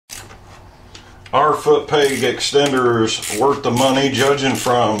Our foot peg extenders worth the money, judging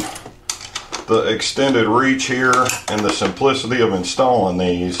from the extended reach here and the simplicity of installing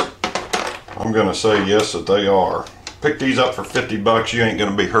these. I'm gonna say yes that they are. Pick these up for 50 bucks, you ain't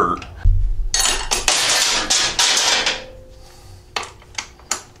gonna be hurt.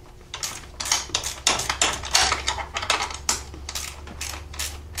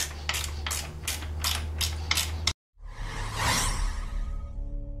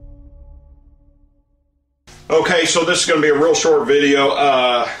 Okay, so this is going to be a real short video.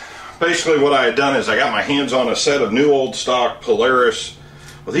 Basically what I had done is I got my hands on a set of new old stock Polaris.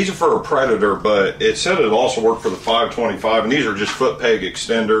 Well, these are for a Predator, but it said it also worked for the 525, and these are just foot peg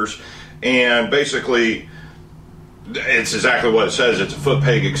extenders. And basically, it's exactly what it says. It's a foot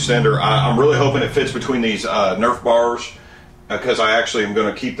peg extender. I'm really hoping it fits between these Nerf bars, because I actually am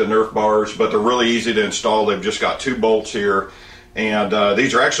going to keep the Nerf bars, but they're really easy to install. They've just got 2 bolts here. And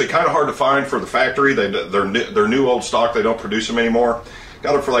these are actually kind of hard to find for the factory. They're new old stock. They don't produce them anymore.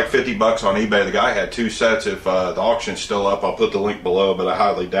 Got them for like 50 bucks on eBay. The guy had 2 sets. If the auction's still up, I'll put the link below, but I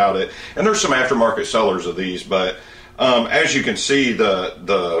highly doubt it. And there's some aftermarket sellers of these. But as you can see,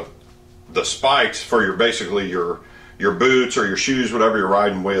 the spikes for your basically your boots or your shoes, whatever you're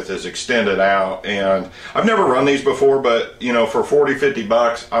riding with, is extended out. And I've never run these before, but you know, for 40, 50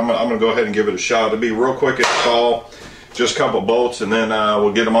 bucks, I'm gonna go ahead and give it a shot. It'll be real quick install. Just a couple bolts, and then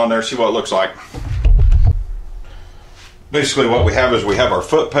we'll get them on there, see what it looks like. Basically what we have is we have our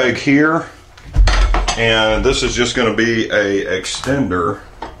foot peg here, and this is just going to be a extender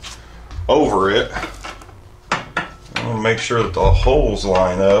over it. I'm going to make sure that the holes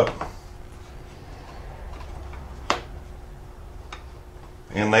line up,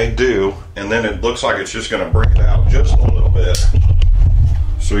 and they do. And then it looks like it's just going to bring it out just a little bit,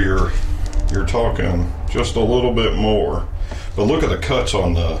 so you're talking just a little bit more. But look at the cuts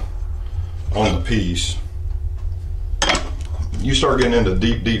on the piece. You start getting into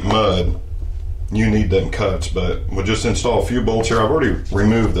deep mud, you need them cuts. But we'll just install a few bolts here. I've already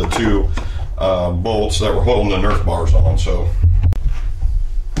removed the 2 bolts that were holding the Nerf bars on, so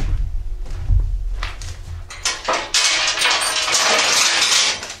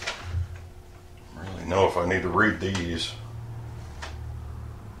I don't really know if I need to read these.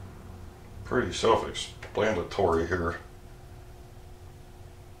 Pretty self-explanatory here.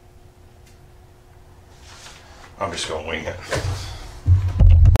 I'm just gonna wing it.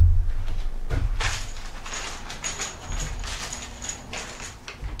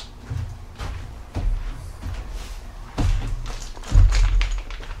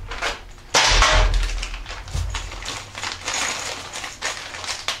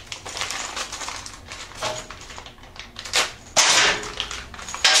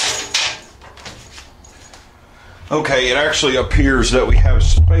 Okay, it actually appears that we have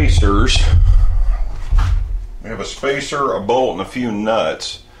spacers. We have a spacer, a bolt, and a few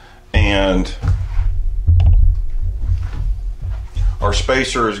nuts. And our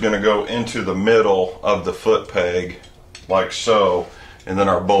spacer is going to go into the middle of the foot peg, like so. And then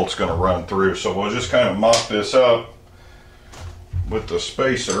our bolt's going to run through. So we'll just kind of mop this up with the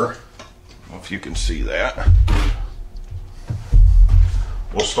spacer. I don't know if you can see that.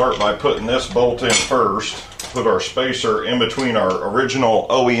 We'll start by putting this bolt in first. Put our spacer in between our original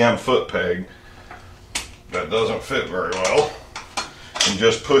OEM foot peg that doesn't fit very well, and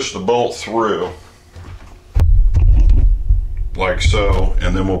just push the bolt through like so,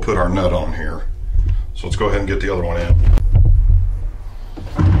 and then we'll put our nut on here. So let's go ahead and get the other one in.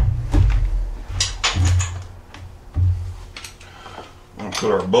 We'll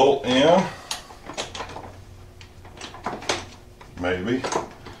put our bolt in, maybe.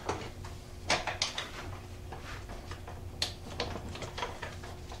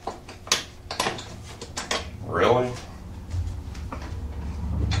 Really?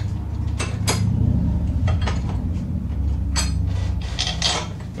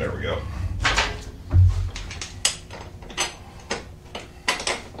 There we go.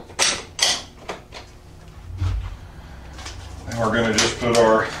 Now we're going to just put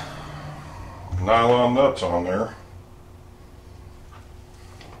our nylon nuts on there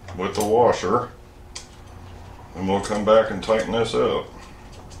with the washer, and we'll come back and tighten this up.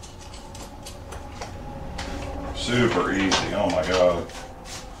 Super easy, oh my god.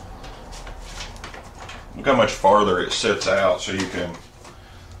 Look how much farther it sits out, so you can,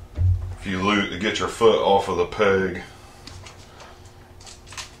 if you get your foot off of the peg.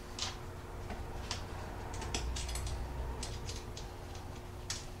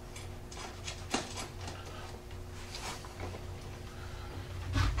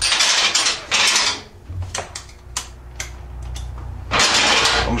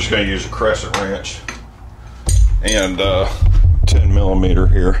 just going to use a crescent wrench and 10 millimeter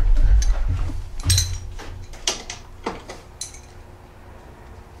here.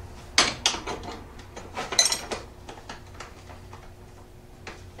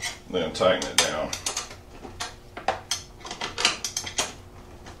 Then tighten it down.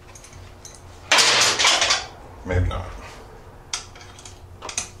 Maybe not.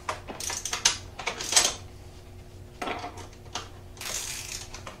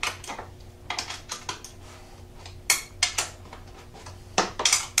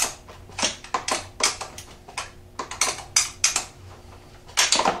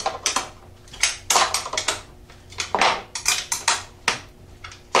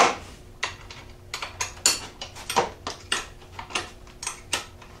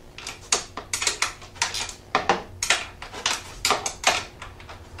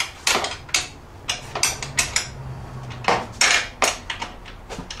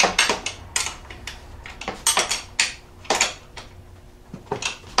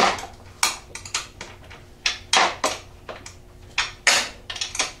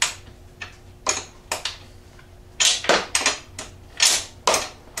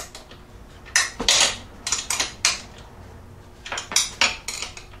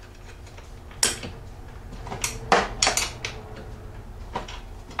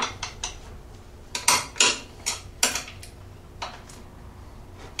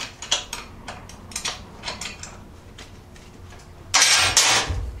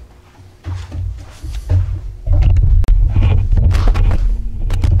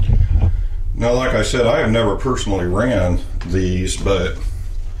 Now, like I said, I have never personally ran these, but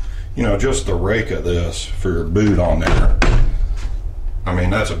you know, just the rake of this for your boot on there, I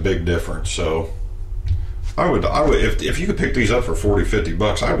mean, that's a big difference. So I would if you could pick these up for 40, 50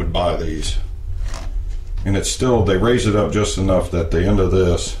 bucks, I would buy these. And it's still, they raise it up just enough that the end of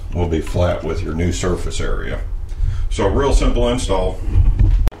this will be flat with your new surface area. So real simple install.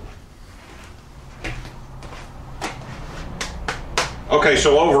 Okay,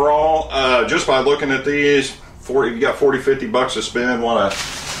 so overall, just by looking at these, you got 40, 50 bucks to spend, want to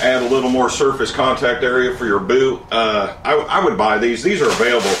add a little more surface contact area for your boot, I would buy these. These are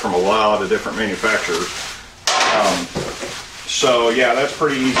available from a lot of different manufacturers. So yeah, that's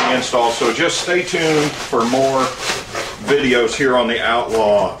pretty easy install. So just stay tuned for more videos here on the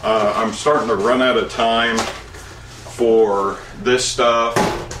Outlaw. I'm starting to run out of time for this stuff,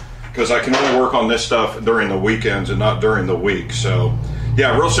 because I can only work on this stuff during the weekends and not during the week. So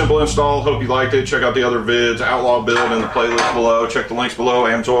yeah, real simple install. Hope you liked it. Check out the other vids. Outlaw build in the playlist below. Check the links below.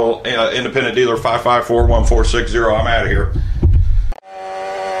 Amsoil Independent Dealer 5541460. I'm out of here.